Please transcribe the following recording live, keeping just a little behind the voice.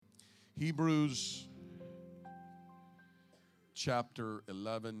Hebrews chapter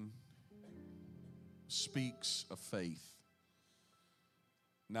 11 speaks of faith.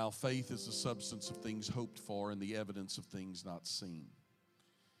 Now, faith is the substance of things hoped for and the evidence of things not seen.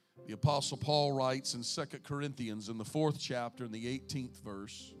 The Apostle Paul writes in 2 Corinthians in the 4th chapter in the 18th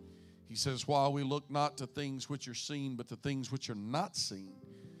verse, he says, "While we look not to things which are seen, but to things which are not seen.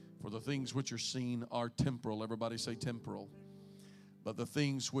 For the things which are seen are temporal." Everybody say temporal. "But the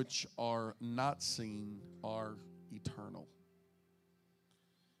things which are not seen are eternal."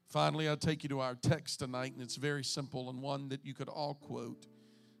 Finally, I take you to our text tonight, and it's very simple and one that you could all quote.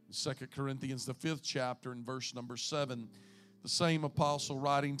 2 Corinthians, the 5th chapter, and verse number 7. The same apostle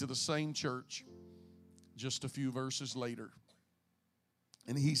writing to the same church just a few verses later.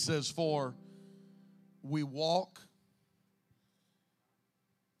 And he says, "For we walk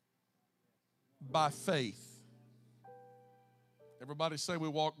by faith." Everybody say we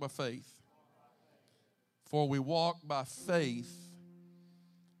walk by faith. "For we walk by faith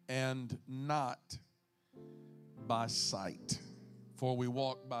and not by sight." For we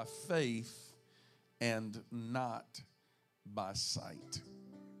walk by faith and not by sight.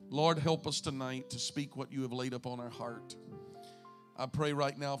 Lord, help us tonight to speak what you have laid upon our heart. I pray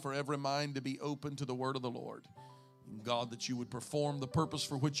right now for every mind to be open to the word of the Lord. God, that you would perform the purpose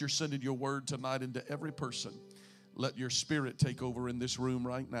for which you're sending your word tonight into every person. Let your spirit take over in this room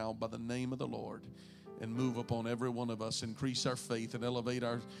right now by the name of the Lord and move upon every one of us. Increase our faith and elevate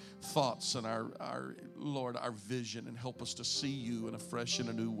our thoughts and our Lord, our vision, and help us to see you in a fresh and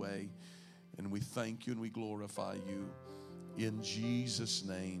a new way. And we thank you and we glorify you in Jesus'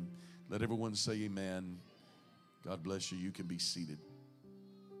 name. Let everyone say amen. God bless you. You can be seated.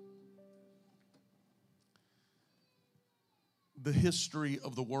 The history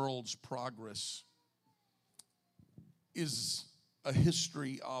of the world's progress is a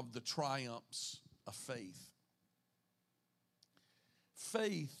history of the triumphs of faith.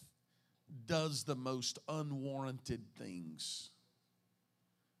 Faith does the most unwarranted things.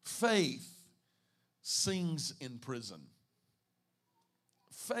 Faith sings in prison.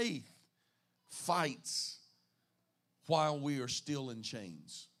 Faith fights while we are still in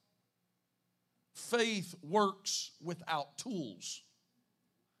chains. Faith works without tools.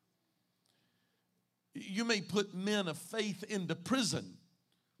 You may put men of faith into prison,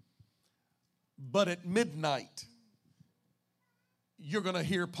 but at midnight, you're going to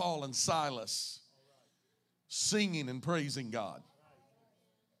hear Paul and Silas singing and praising God.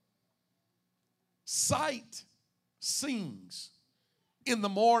 Sight sings in the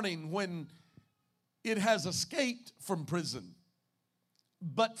morning when it has escaped from prison,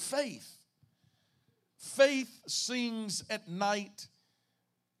 but faith sings at night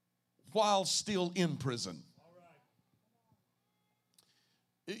while still in prison.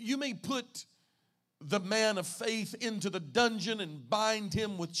 You may put the man of faith into the dungeon and bind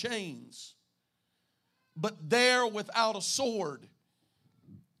him with chains, but there without a sword,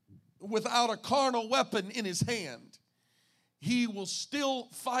 without a carnal weapon in his hand, he will still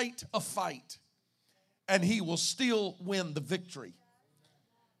fight a fight and he will still win the victory,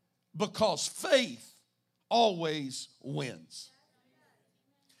 because faith always wins.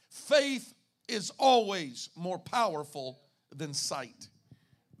 Faith is always more powerful than sight.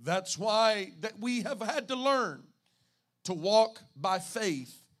 That's why that we have had to learn to walk by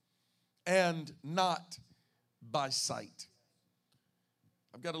faith and not by sight.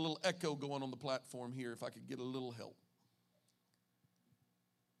 I've got a little echo going on the platform here, if I could get a little help.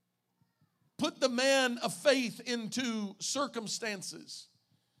 Put the man of faith into circumstances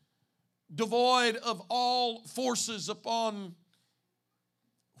devoid of all forces upon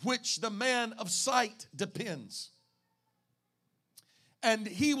which the man of sight depends, and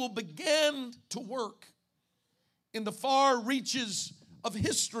he will begin to work. In the far reaches of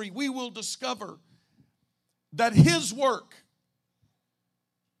history, we will discover that his work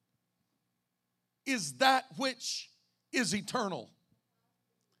is that which is eternal.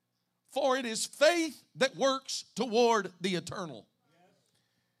 For it is faith that works toward the eternal,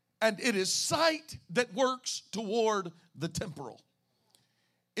 and it is sight that works toward the temporal.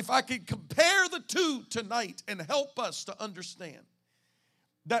 If I could compare the two tonight and help us to understand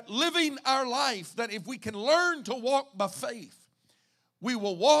that living our life, that if we can learn to walk by faith, we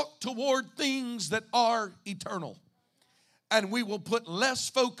will walk toward things that are eternal, and we will put less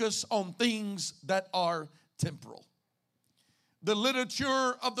focus on things that are temporal. The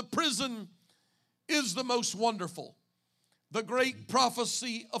literature of the prison is the most wonderful. The great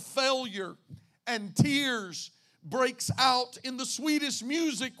prophecy of failure and tears breaks out in the sweetest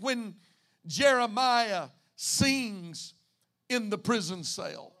music when Jeremiah sings in the prison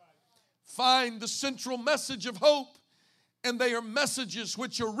cell. find the central message of hope, and they are messages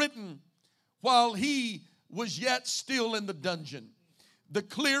which are written while he was yet still in the dungeon. The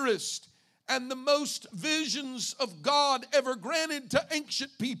clearest and the most visions of God ever granted to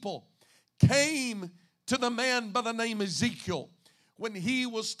ancient people came to the man by the name Ezekiel when he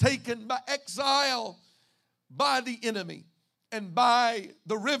was taken by exile by the enemy, and by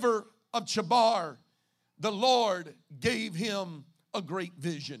the river of Chebar, the Lord gave him a great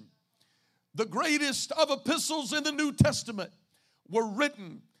vision. The greatest of epistles in the New Testament were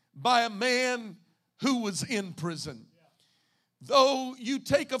written by a man who was in prison. Though you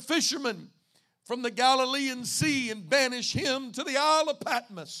take a fisherman from the Galilean Sea and banish him to the Isle of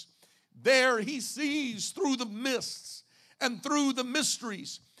Patmos, there he sees through the mists and through the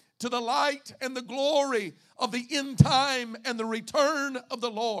mysteries to the light and the glory of the end time and the return of the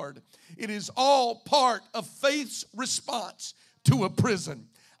Lord. It is all part of faith's response to a prison.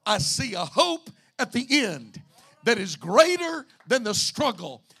 I see a hope at the end that is greater than the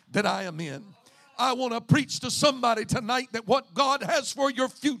struggle that I am in. I want to preach to somebody tonight that what God has for your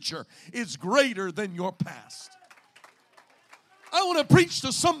future is greater than your past. I want to preach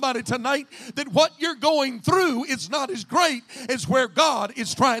to somebody tonight that what you're going through is not as great as where God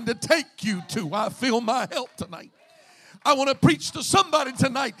is trying to take you to. I feel my help tonight. I want to preach to somebody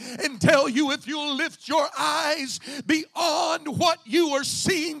tonight and tell you, if you'll lift your eyes beyond what you are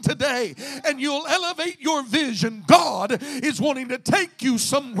seeing today and you'll elevate your vision, God is wanting to take you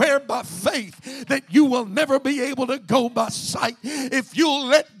somewhere by faith that you will never be able to go by sight. If you'll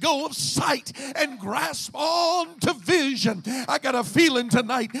let go of sight and grasp on to vision, I got a feeling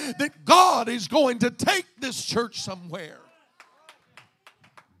tonight that God is going to take this church somewhere.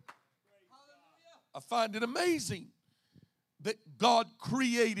 I find it amazing that God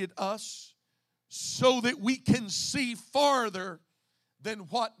created us so that we can see farther than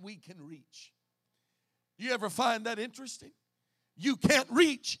what we can reach. You ever find that interesting? You can't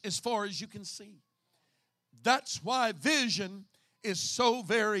reach as far as you can see. That's why vision is so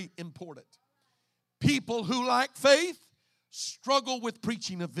very important. People who lack faith struggle with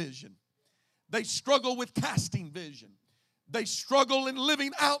preaching a vision. They struggle with casting vision. They struggle in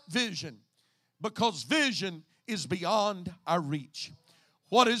living out vision because vision is beyond our reach.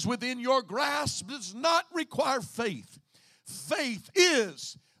 What is within your grasp does not require faith. Faith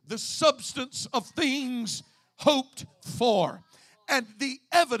is the substance of things hoped for and the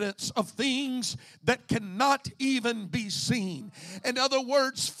evidence of things that cannot even be seen. In other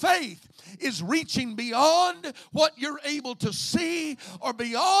words, faith is reaching beyond what you're able to see or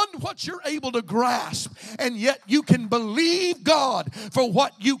beyond what you're able to grasp, and yet you can believe God for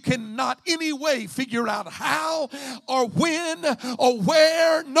what you cannot anyway figure out how or when or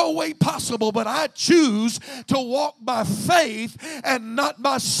where. No way possible. But I choose to walk by faith and not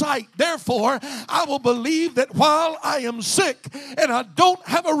by sight. Therefore, I will believe that while I am sick and I don't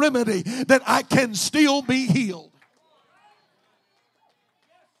have a remedy, that I can still be healed.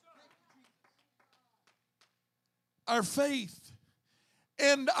 Our faith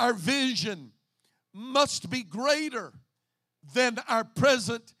and our vision must be greater than our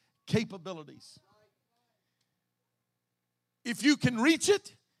present capabilities. If you can reach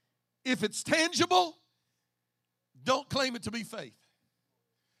it, if it's tangible, don't claim it to be faith.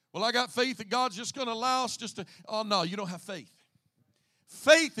 Well, I got faith that God's just going to allow us just to, oh no, you don't have faith.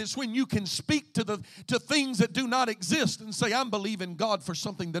 Faith is when you can speak to things that do not exist and say, I'm believing God for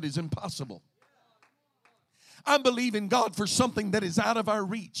something that is impossible. I'm believing God for something that is out of our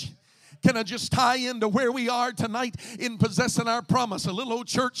reach. Can I just tie into where we are tonight in possessing our promise? A little old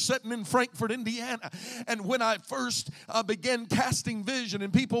church sitting in Frankfort, Indiana. And when I first began casting vision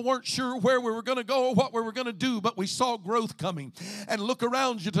and people weren't sure where we were going to go or what we were going to do, but we saw growth coming. And look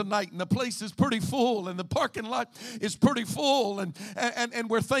around you tonight, and the place is pretty full, and the parking lot is pretty full, and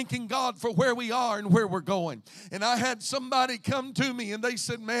we're thanking God for where we are and where we're going. And I had somebody come to me, and they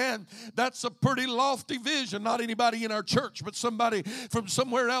said, man, that's a pretty lofty vision. Not anybody in our church, but somebody from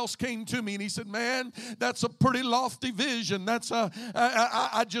somewhere else came to me, and he said, man, that's a pretty lofty vision.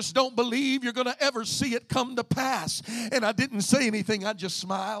 I just don't believe you're going to ever see it come to pass. And I didn't say anything. I just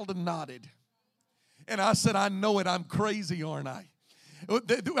smiled and nodded. And I said, I know it. I'm crazy, aren't I?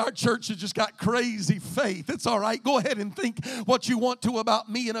 Our church has just got crazy faith. It's all right. Go ahead and think what you want to about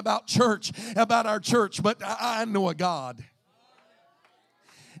me and about church, about our church. But I know a God.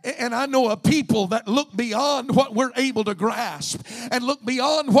 And I know a people that look beyond what we're able to grasp and look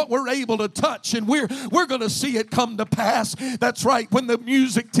beyond what we're able to touch. And we're going to see it come to pass. That's right. When the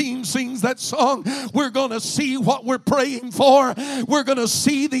music team sings that song, we're going to see what we're praying for. We're going to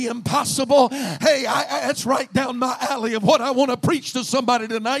see the impossible. Hey, that's right down my alley of what I want to preach to somebody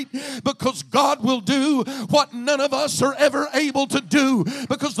tonight, because God will do what none of us are ever able to do,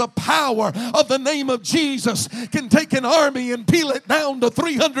 because the power of the name of Jesus can take an army and peel it down to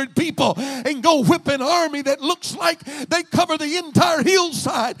 300 people and go whip an army that looks like they cover the entire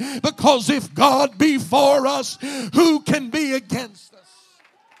hillside. Because if God be for us, who can be against us?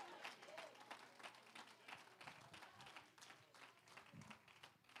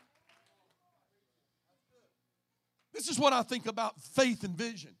 This is what I think about faith and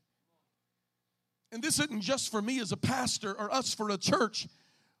vision. And this isn't just for me as a pastor or us for a church,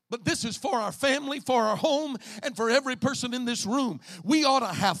 but this is for our family, for our home, and for every person in this room. We ought to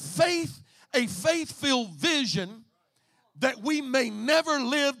have faith, a faith-filled vision that we may never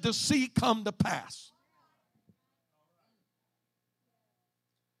live to see come to pass.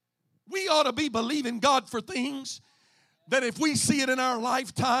 We ought to be believing God for things that if we see it in our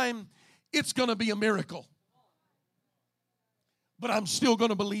lifetime, it's going to be a miracle. But I'm still going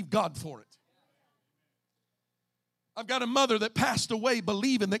to believe God for it. I've got a mother that passed away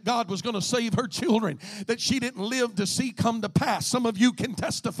believing that God was going to save her children, that she didn't live to see come to pass. Some of you can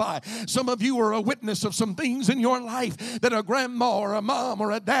testify. Some of you are a witness of some things in your life that a grandma or a mom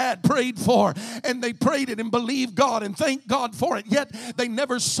or a dad prayed for, and they prayed it and believed God and thanked God for it, yet they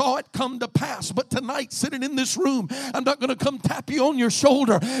never saw it come to pass. But tonight, sitting in this room, I'm not going to come tap you on your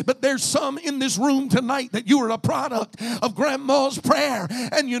shoulder, but there's some in this room tonight that you are a product of grandma's prayer,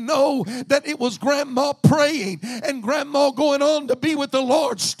 and you know that it was grandma praying and grandma going on to be with the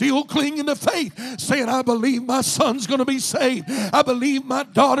Lord, still clinging to faith, saying, I believe my son's going to be saved. I believe my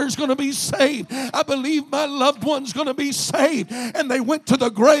daughter's going to be saved. I believe my loved one's going to be saved. And they went to the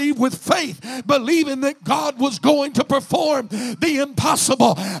grave with faith, believing that God was going to perform the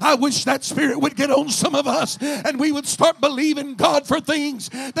impossible. I wish that spirit would get on some of us and we would start believing God for things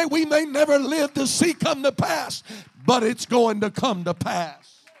that we may never live to see come to pass, but it's going to come to pass.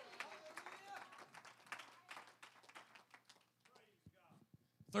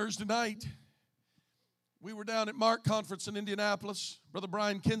 Thursday night, we were down at Mark Conference in Indianapolis. Brother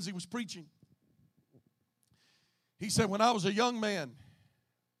Brian Kinsey was preaching. He said, when I was a young man,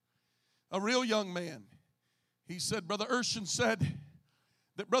 a real young man, he said, Brother Urshan said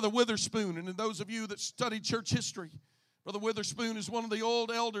that Brother Witherspoon, and in those of you that study church history, Brother Witherspoon is one of the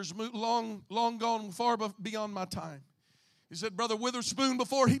old elders, long gone, far beyond my time. He said, Brother Witherspoon,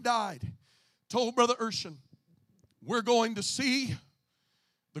 before he died, told Brother Urshan, we're going to see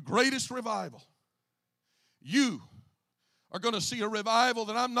the greatest revival. You are going to see a revival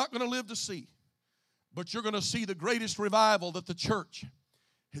that I'm not going to live to see, but you're going to see the greatest revival that the church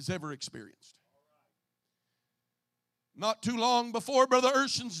has ever experienced. Not too long before Brother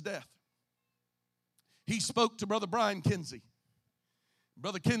Urshan's death, he spoke to Brother Brian Kinsey.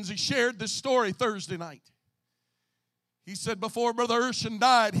 Brother Kinsey shared this story Thursday night. He said, before Brother Urshan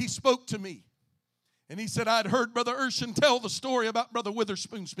died, he spoke to me. And he said, I'd heard Brother Urshan tell the story about Brother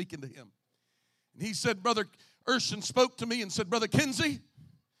Witherspoon speaking to him. And he said, Brother Urshan spoke to me and said, Brother Kinsey,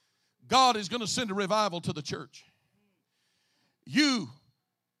 God is going to send a revival to the church. You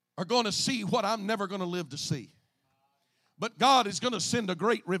are going to see what I'm never going to live to see. But God is going to send a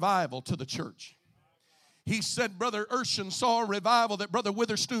great revival to the church. He said Brother Urshan saw a revival that Brother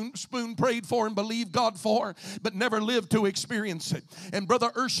Witherspoon prayed for and believed God for, but never lived to experience it. And Brother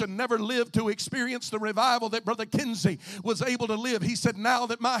Urshan never lived to experience the revival that Brother Kinsey was able to live. He said, now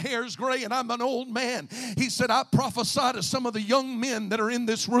that my hair's gray and I'm an old man, he said, I prophesy to some of the young men that are in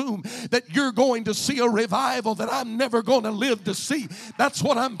this room that you're going to see a revival that I'm never going to live to see. That's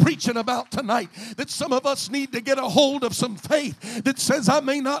what I'm preaching about tonight. That some of us need to get a hold of some faith that says, I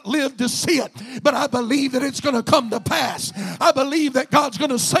may not live to see it, but I believe that it's going to come to pass. I believe that God's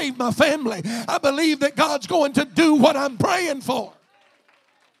going to save my family. I believe that God's going to do what I'm praying for.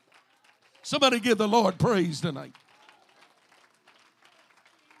 Somebody give the Lord praise tonight.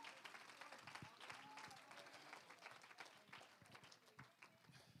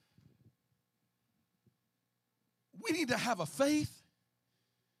 We need to have a faith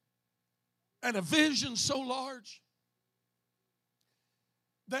and a vision so large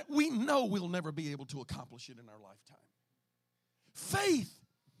that we know we'll never be able to accomplish it in our lifetime. Faith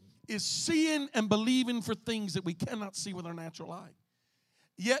is seeing and believing for things that we cannot see with our natural eye,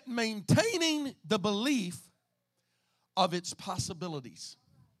 yet maintaining the belief of its possibilities.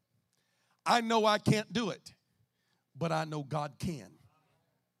 I know I can't do it, but I know God can.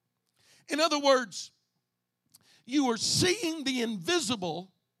 In other words, you are seeing the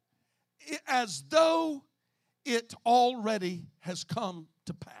invisible as though it already has come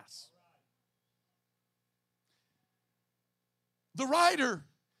to pass. The writer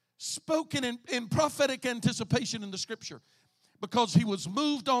spoke in prophetic anticipation in the scripture because he was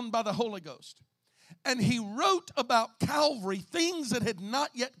moved on by the Holy Ghost. And he wrote about Calvary, things that had not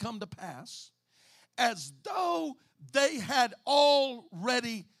yet come to pass, as though they had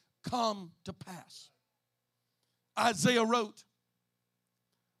already come to pass. Isaiah wrote,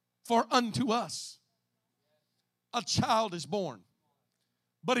 "For unto us a child is born."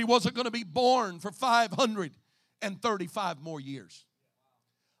 But he wasn't going to be born for 535 more years.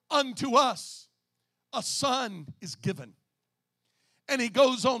 Unto us a son is given. And he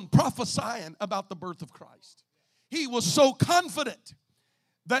goes on prophesying about the birth of Christ. He was so confident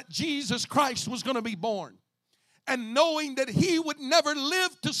that Jesus Christ was going to be born, and knowing that he would never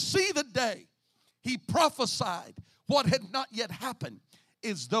live to see the day, he prophesied what had not yet happened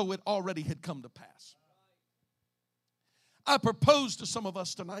as though it already had come to pass. I propose to some of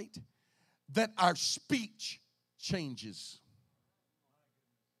us tonight that our speech changes.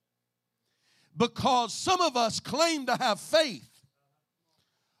 Because some of us claim to have faith,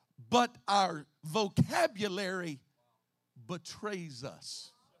 but our vocabulary betrays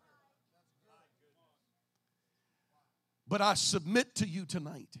us. But I submit to you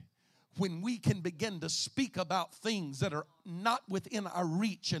tonight, when we can begin to speak about things that are not within our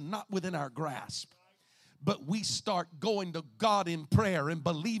reach and not within our grasp, but we start going to God in prayer and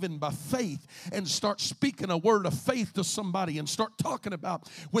believing by faith and start speaking a word of faith to somebody and start talking about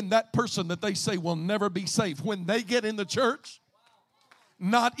when that person that they say will never be saved, when they get in the church,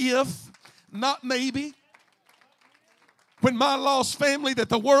 not if, not maybe. When my lost family that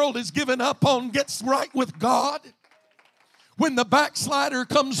the world has given up on gets right with God. When the backslider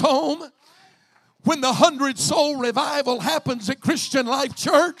comes home. When the 100-soul revival happens at Christian Life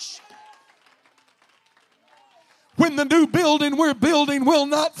Church. When the new building we're building will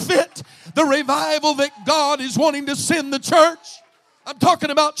not fit the revival that God is wanting to send the church. I'm talking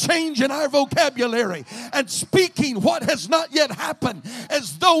about changing our vocabulary and speaking what has not yet happened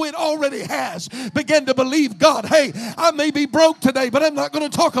as though it already has. Begin to believe God. Hey, I may be broke today, but I'm not going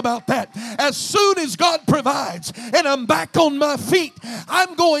to talk about that. As soon as God provides and I'm back on my feet,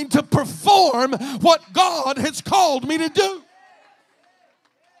 I'm going to perform what God has called me to do.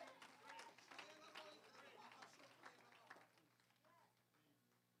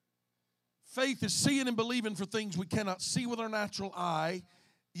 Faith is seeing and believing for things we cannot see with our natural eye,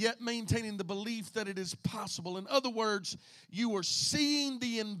 yet maintaining the belief that it is possible. In other words, you are seeing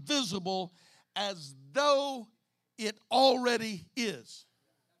the invisible as though it already is.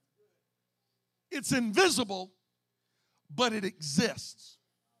 It's invisible, but it exists.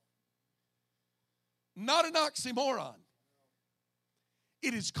 Not an oxymoron.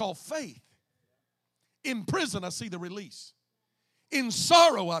 It is called faith. In prison, I see the release. In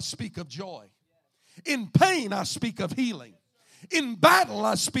sorrow, I speak of joy. In pain, I speak of healing. In battle,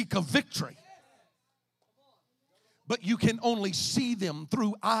 I speak of victory. But you can only see them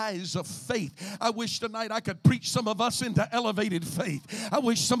through eyes of faith. I wish tonight I could preach some of us into elevated faith. I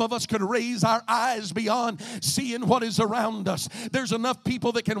wish some of us could raise our eyes beyond seeing what is around us. There's enough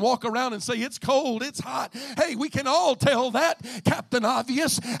people that can walk around and say, it's cold, it's hot. Hey, we can all tell that, Captain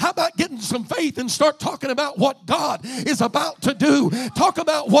Obvious. How about getting some faith and start talking about what God is about to do? Talk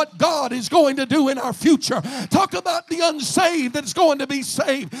about what God is going to do in our future. Talk about the unsaved that's going to be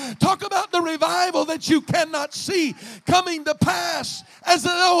saved. Talk about the revival that you cannot see coming to pass as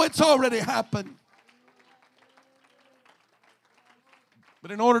though it's already happened. But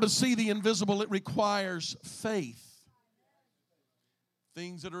in order to see the invisible, it requires faith.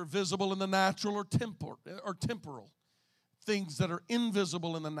 Things that are visible in the natural are temporal. Things that are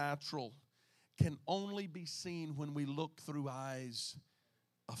invisible in the natural can only be seen when we look through eyes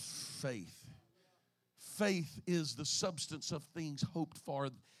of faith. Faith is the substance of things hoped for,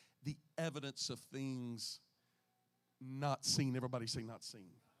 the evidence of things not seen. Everybody say not seen.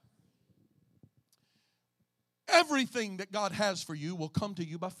 Everything that God has for you will come to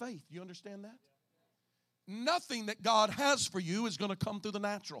you by faith. You understand that? Nothing that God has for you is going to come through the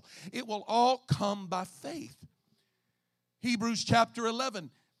natural. It will all come by faith. Hebrews chapter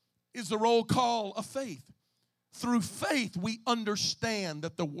 11 is the roll call of faith. Through faith we understand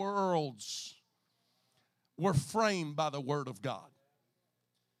that the worlds were framed by the word of God.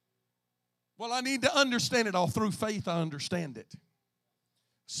 Well, I need to understand it all. Through faith, I understand it.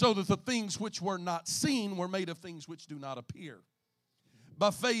 So that the things which were not seen were made of things which do not appear. By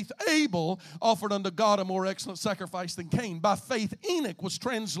faith, Abel offered unto God a more excellent sacrifice than Cain. By faith, Enoch was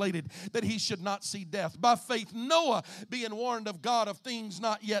translated that he should not see death. By faith, Noah, being warned of God of things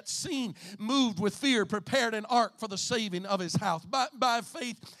not yet seen, moved with fear, prepared an ark for the saving of his house. By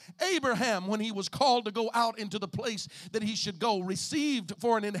faith, Abraham, when he was called to go out into the place that he should go, received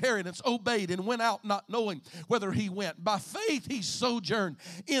for an inheritance, obeyed, and went out not knowing whether he went. By faith, he sojourned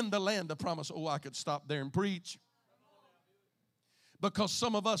in the land of promise. Oh, I could stop there and preach. Because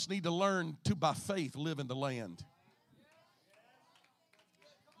some of us need to learn to, by faith, live in the land.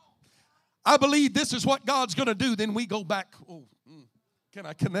 I believe this is what God's going to do. Then we go back. Can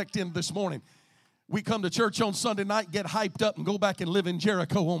I connect in this morning? We come to church on Sunday night, get hyped up, and go back and live in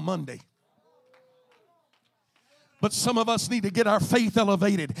Jericho on Monday. But some of us need to get our faith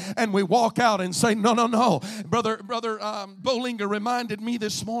elevated, and we walk out and say, no. Brother Bollinger reminded me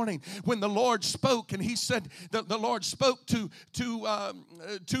this morning when the Lord spoke, and he said that the Lord spoke to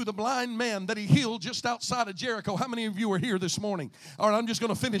the blind man that he healed just outside of Jericho. How many of you are here this morning? All right, I'm just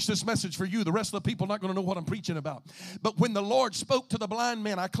going to finish this message for you. The rest of the people are not going to know what I'm preaching about. But when the Lord spoke to the blind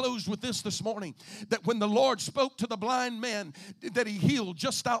man, I closed with this morning, that when the Lord spoke to the blind man that he healed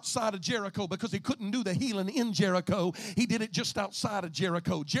just outside of Jericho, because he couldn't do the healing in Jericho, he did it just outside of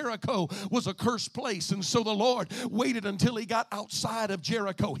Jericho. Jericho was a cursed place, and so the Lord waited until he got outside of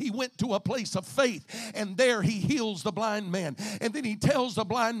Jericho. He went to a place of faith, and there he heals the blind man. And then he tells the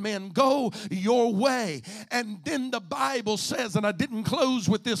blind man, go your way. And then the Bible says, and I didn't close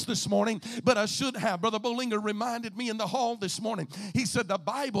with this morning, but I should have. Brother Bollinger reminded me in the hall this morning. He said the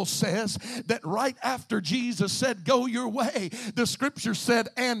Bible says that right after Jesus said, go your way, the scripture said,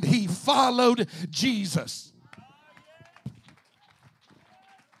 and he followed Jesus.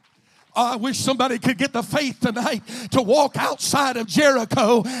 I wish somebody could get the faith tonight to walk outside of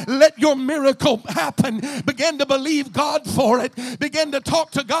Jericho. Let your miracle happen. Begin to believe God for it. Begin to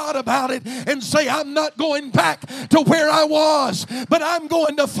talk to God about it and say, I'm not going back to where I was, but I'm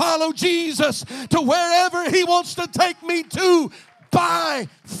going to follow Jesus to wherever he wants to take me to by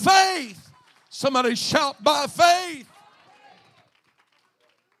faith. Somebody shout, by faith.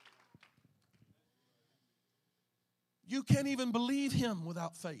 You can't even believe him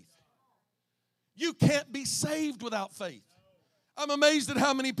without faith. You can't be saved without faith. I'm amazed at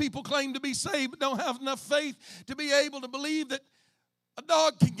how many people claim to be saved but don't have enough faith to be able to believe that a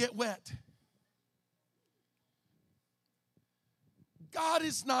dog can get wet. God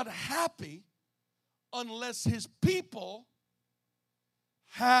is not happy unless his people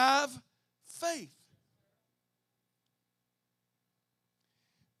have faith.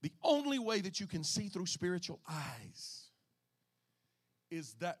 The only way that you can see through spiritual eyes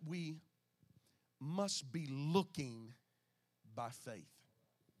is that we must be looking by faith.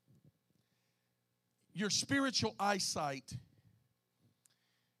 Your spiritual eyesight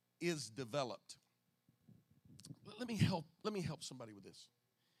is developed. Let me help somebody with this.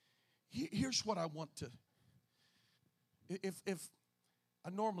 Here's what I want to. If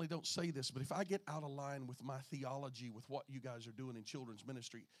I normally don't say this, but if I get out of line with my theology, with what you guys are doing in children's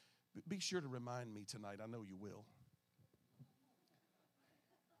ministry, be sure to remind me tonight. I know you will.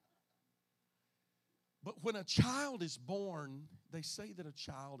 But when a child is born, they say that a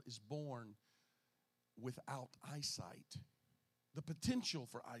child is born without eyesight. The potential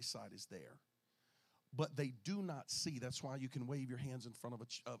for eyesight is there, but they do not see. That's why you can wave your hands in front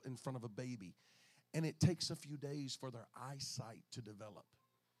of a baby, and it takes a few days for their eyesight to develop.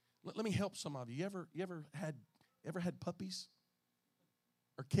 Let me help some of you. You ever had puppies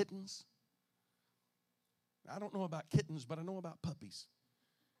or kittens? I don't know about kittens, but I know about puppies.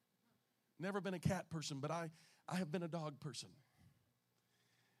 Never been a cat person, but I have been a dog person.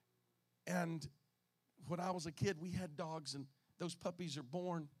 And when I was a kid, we had dogs, and those puppies are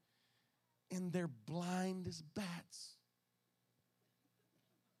born, and they're blind as bats.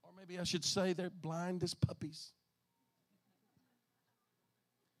 Or maybe I should say they're blind as puppies.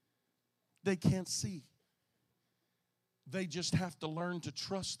 They can't see. They just have to learn to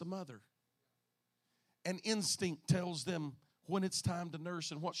trust the mother. And instinct tells them when it's time to nurse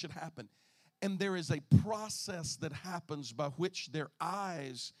and what should happen. And there is a process that happens by which their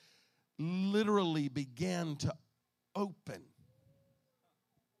eyes literally begin to open.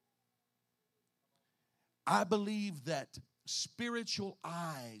 I believe that spiritual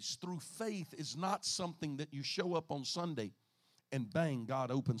eyes through faith is not something that you show up on Sunday and bang,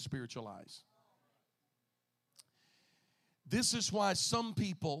 God opens spiritual eyes. This is why some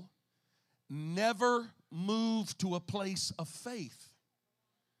people never move to a place of faith,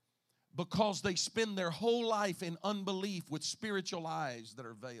 because they spend their whole life in unbelief with spiritual eyes that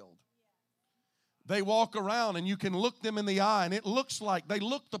are veiled. They walk around and you can look them in the eye and it looks like they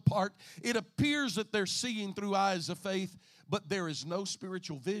look the part. It appears that they're seeing through eyes of faith, but there is no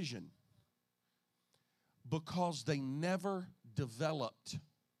spiritual vision because they never developed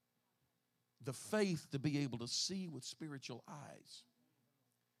the faith to be able to see with spiritual eyes.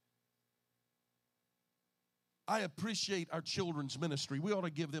 I appreciate our children's ministry. We ought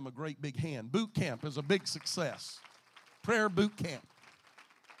to give them a great big hand. Boot camp is a big success. Prayer boot camp.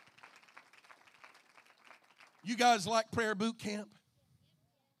 You guys like prayer boot camp?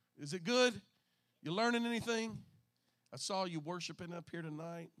 Is it good? You learning anything? I saw you worshiping up here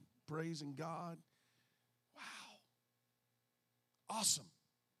tonight, praising God. Wow. Awesome.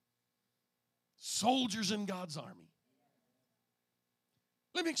 Soldiers in God's army.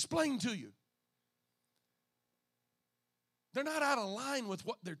 Let me explain to you. They're not out of line with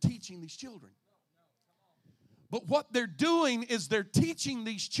what they're teaching these children. But what they're doing is they're teaching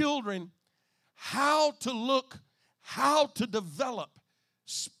these children how to look, how to develop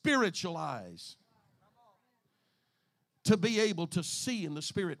spiritual eyes to be able to see in the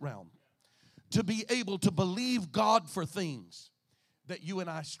spirit realm, to be able to believe God for things that you and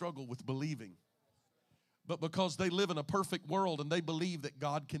I struggle with believing. But because they live in a perfect world and they believe that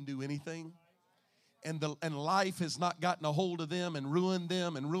God can do anything, and life has not gotten a hold of them and ruined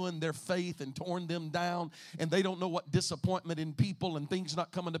their faith and torn them down, and they don't know what disappointment in people and things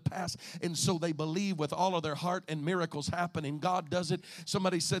not coming to pass, and so they believe with all of their heart and miracles happen and God does it.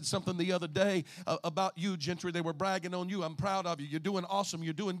 Somebody said something the other day about you, Gentry. They were bragging on you. I'm proud of you. You're doing awesome.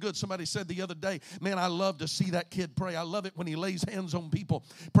 You're doing good. Somebody said the other day, man, I love to see that kid pray. I love it when he lays hands on people,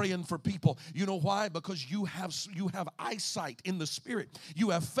 praying for people. You know why? Because you have eyesight in the spirit. You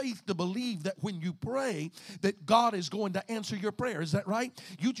have faith to believe that when you pray that God is going to answer your prayer. Is that right?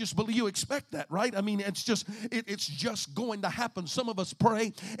 You just believe, you expect that, right? I mean, it's just going to happen. Some of us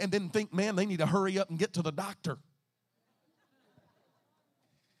pray and then think, man, they need to hurry up and get to the doctor.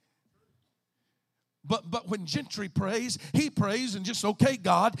 But when Gentry prays, he prays and just, okay,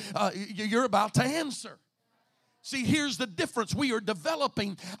 God, you're about to answer. See, here's the difference. We are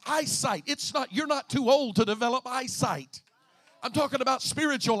developing eyesight. You're not too old to develop eyesight. I'm talking about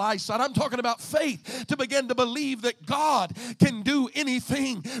spiritual eyesight. I'm talking about faith to begin to believe that God can do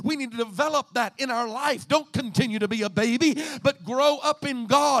anything. We need to develop that in our life. Don't continue to be a baby, but grow up in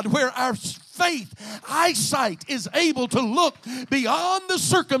God where our faith, eyesight is able to look beyond the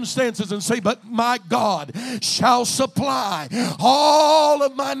circumstances and say, but my God shall supply all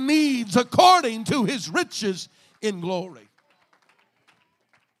of my needs according to his riches in glory.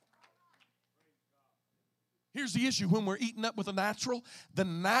 Here's the issue. When we're eaten up with the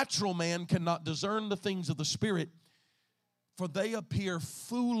natural man cannot discern the things of the Spirit, for they appear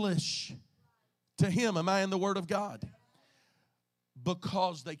foolish to him. Am I in the Word of God?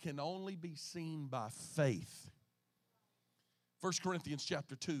 Because they can only be seen by faith. 1 Corinthians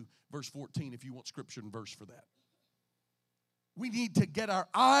chapter 2, verse 14, if you want scripture and verse for that. We need to get our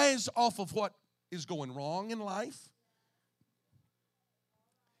eyes off of what is going wrong in life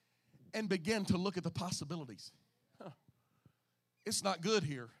and begin to look at the possibilities. It's not good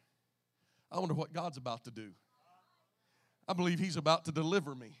here. I wonder what God's about to do. I believe he's about to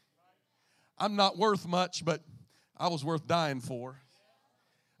deliver me. I'm not worth much, but I was worth dying for.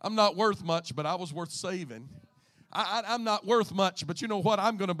 I'm not worth much, but I was worth saving. I'm not worth much, but you know what?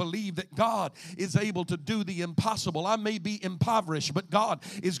 I'm going to believe that God is able to do the impossible. I may be impoverished, but God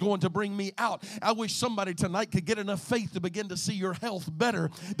is going to bring me out. I wish somebody tonight could get enough faith to begin to see your health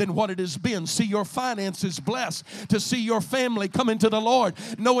better than what it has been. See your finances blessed. To see your family come into the Lord,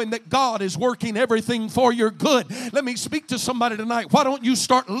 knowing that God is working everything for your good. Let me speak to somebody tonight. Why don't you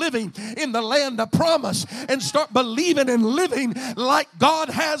start living in the land of promise and start believing and living like God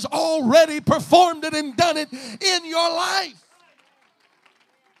has already performed it and done it in your life.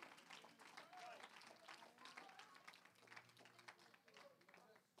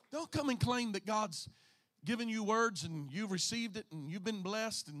 Don't come and claim that God's given you words and you've received it and you've been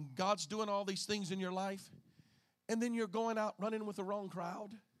blessed and God's doing all these things in your life, and then you're going out running with the wrong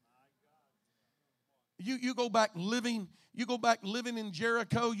crowd. You go back living in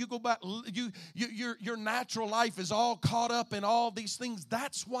Jericho. You go back, your natural life is all caught up in all these things.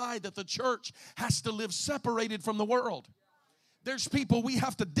 That's why that the church has to live separated from the world. There's people we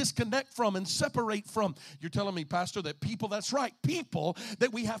have to disconnect from and separate from. You're telling me, Pastor, that people, that's right, people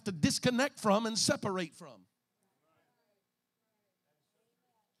that we have to disconnect from and separate from.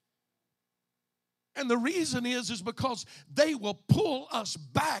 And the reason is because they will pull us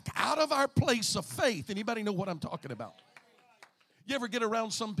back out of our place of faith. Anybody know what I'm talking about? You ever get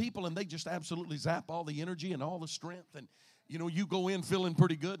around some people and they just absolutely zap all the energy and all the strength, and you go in feeling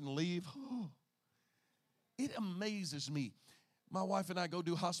pretty good and leave? it amazes me. My wife and I go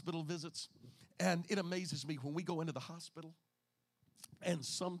do hospital visits, and it amazes me when we go into the hospital, and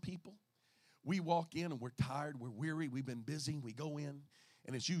some people, we walk in and we're tired, we're weary, we've been busy, we go in,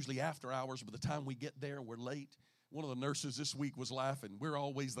 and it's usually after hours. By the time we get there, we're late. One of the nurses this week was laughing. We're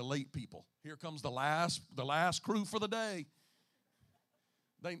always the late people. Here comes the last crew for the day.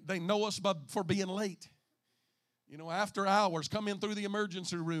 They know us for being late. You know, after hours, come in through the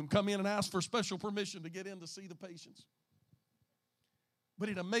emergency room, come in and ask for special permission to get in to see the patients. But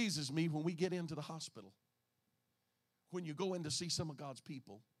it amazes me when we get into the hospital, when you go in to see some of God's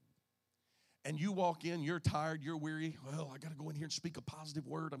people, and you walk in, you're tired, you're weary. Well, I got to go in here and speak a positive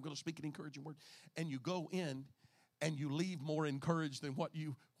word. I'm going to speak an encouraging word. And you go in, and you leave more encouraged than what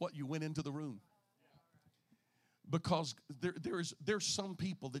you went into the room. Because there's some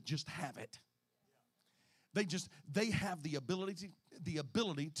people that just have it. They have the ability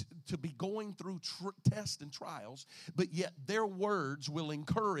to be going through tests and trials, but yet their words will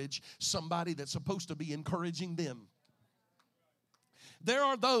encourage somebody that's supposed to be encouraging them. There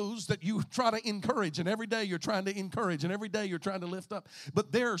are those that you try to encourage, and every day you're trying to encourage, and every day you're trying to lift up.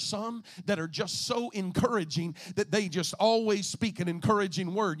 But there are some that are just so encouraging that they just always speak an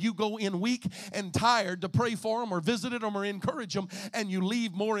encouraging word. You go in weak and tired to pray for them or visit them or encourage them, and you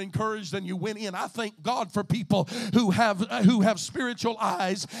leave more encouraged than you went in. I thank God for people who have spiritual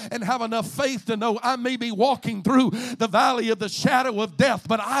eyes and have enough faith to know I may be walking through the valley of the shadow of death,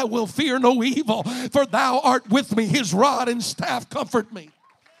 but I will fear no evil, for thou art with me. His rod and staff comfort me.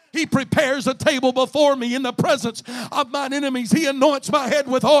 He prepares a table before me in the presence of mine enemies. He anoints my head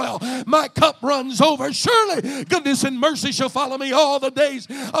with oil. My cup runs over. Surely goodness and mercy shall follow me all the days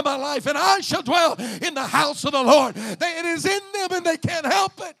of my life, and I shall dwell in the house of the Lord. It is in them and they can't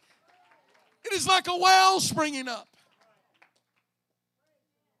help it. It is like a well springing up.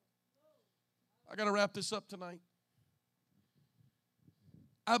 I got to wrap this up tonight.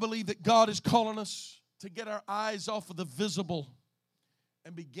 I believe that God is calling us to get our eyes off of the visible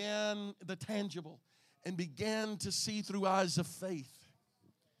and began the tangible and began to see through eyes of faith.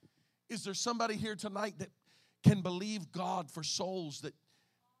 Is there somebody here tonight that can believe God for souls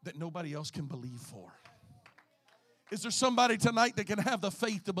that nobody else can believe for? Is there somebody tonight that can have the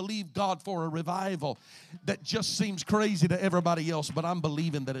faith to believe God for a revival that just seems crazy to everybody else, but I'm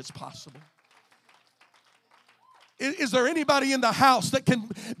believing that it's possible? Is there anybody in the house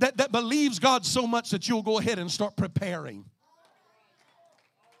that believes God so much that you'll go ahead and start preparing?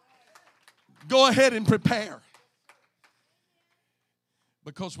 Go ahead and prepare.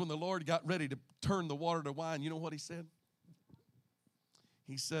 Because when the Lord got ready to turn the water to wine, you know what he said?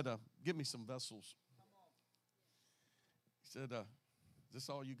 He said, give me some vessels. He said, is this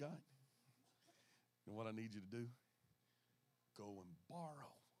all you got? And what I need you to do? Go and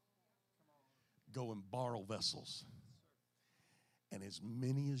borrow. Go and borrow vessels. And as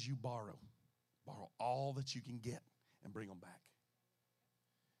many as you borrow all that you can get and bring them back.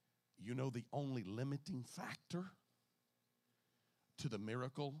 You know the only limiting factor to the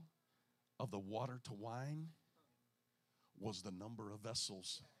miracle of the water to wine was the number of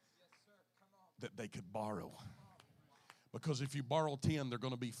vessels that they could borrow. Because if you borrow 10, they're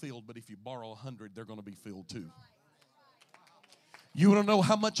going to be filled, but if you borrow 100, they're going to be filled too. You want to know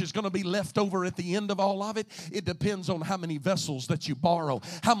how much is going to be left over at the end of all of it? It depends on how many vessels that you borrow.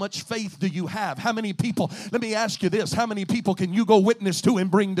 How much faith do you have? How many people, let me ask you this, how many people can you go witness to and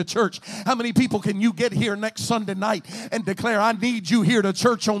bring to church? How many people can you get here next Sunday night and declare, I need you here to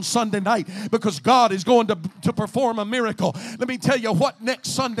church on Sunday night because God is going to perform a miracle? Let me tell you what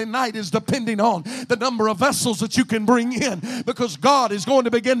next Sunday night is depending on the number of vessels that you can bring in, because God is going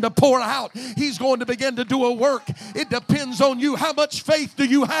to begin to pour out. He's going to begin to do a work. It depends on you. How much faith do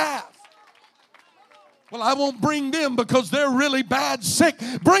you have? Well, I won't bring them because they're really bad sick.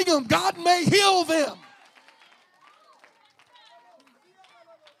 Bring them. God may heal them.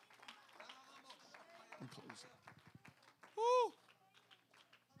 I'm closing. Woo.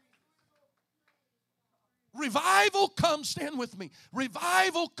 Revival comes, stand with me.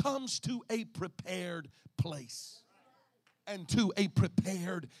 Revival comes to a prepared place and to a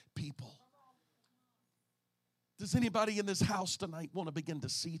prepared people. Does anybody in this house tonight want to begin to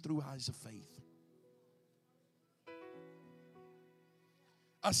see through eyes of faith?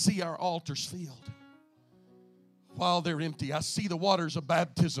 I see our altars filled while they're empty. I see the waters of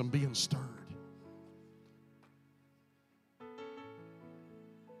baptism being stirred.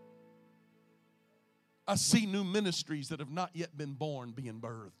 I see new ministries that have not yet been born being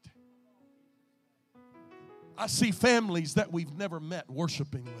birthed. I see families that we've never met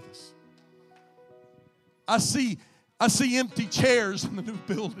worshiping with us. I see empty chairs in the new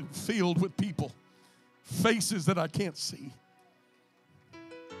building filled with people faces that I can't see.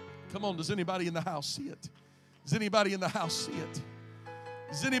 Come on, does anybody in the house see it? Does anybody in the house see it?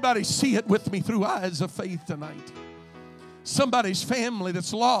 Does anybody see it with me through eyes of faith tonight? Somebody's family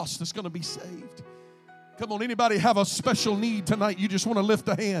that's lost is going to be saved. Come on, anybody have a special need tonight? You just want to lift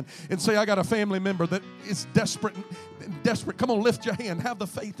a hand and say, I got a family member that is desperate. Come on, lift your hand. Have the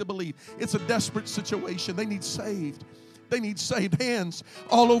faith to believe. It's a desperate situation. They need saved. They need saved. Hands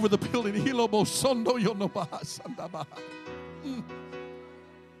all over the building. In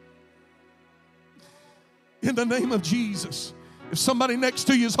the name of Jesus. If somebody next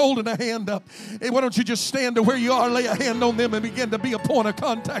to you is holding a hand up, hey, why don't you just stand to where you are, lay a hand on them, and begin to be a point of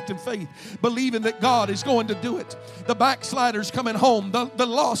contact in faith, believing that God is going to do it. The backslider's coming home. The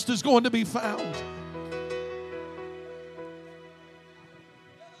lost is going to be found.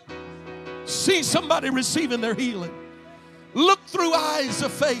 See somebody receiving their healing. Look through eyes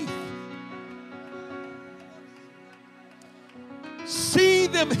of faith. See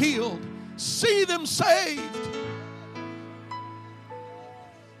them healed. See them saved.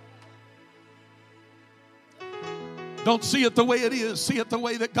 Don't see it the way it is. See it the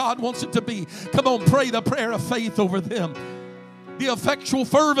way that God wants it to be. Come on, pray the prayer of faith over them. The effectual,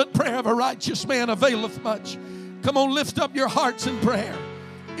 fervent prayer of a righteous man availeth much. Come on, lift up your hearts in prayer.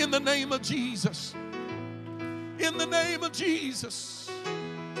 In the name of Jesus. In the name of Jesus.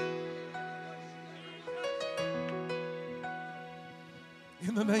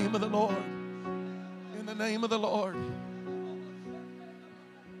 In the name of the Lord. In the name of the Lord.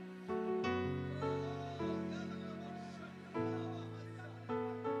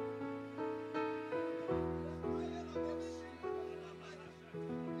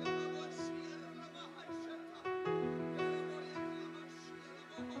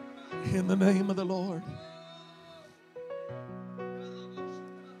 In the name of the Lord.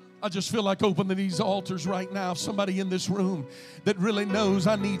 I just feel like opening these altars right now. Somebody in this room that really knows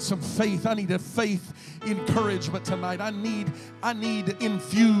I need some faith. I need a faith encouragement tonight. I need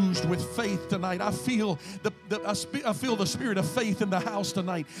infused with faith tonight. I feel the spirit of faith in the house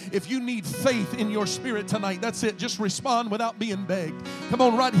tonight. If you need faith in your spirit tonight, that's it. Just respond without being begged. Come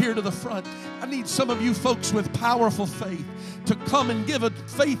on right here to the front. I need some of you folks with powerful faith to come and give a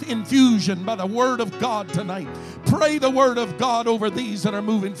faith infusion by the Word of God tonight. Pray the Word of God over these that are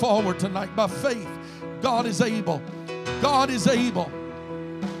moving forward tonight by faith. God is able. God is able.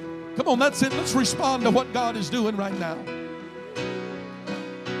 Come on, that's it. Let's respond to what God is doing right now.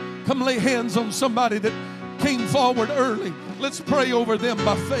 Come lay hands on somebody that came forward early. Let's pray over them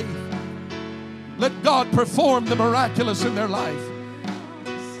by faith. Let God perform the miraculous in their life.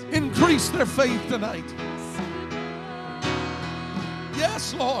 Increase their faith tonight.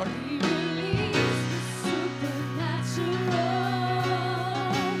 Yes, Lord.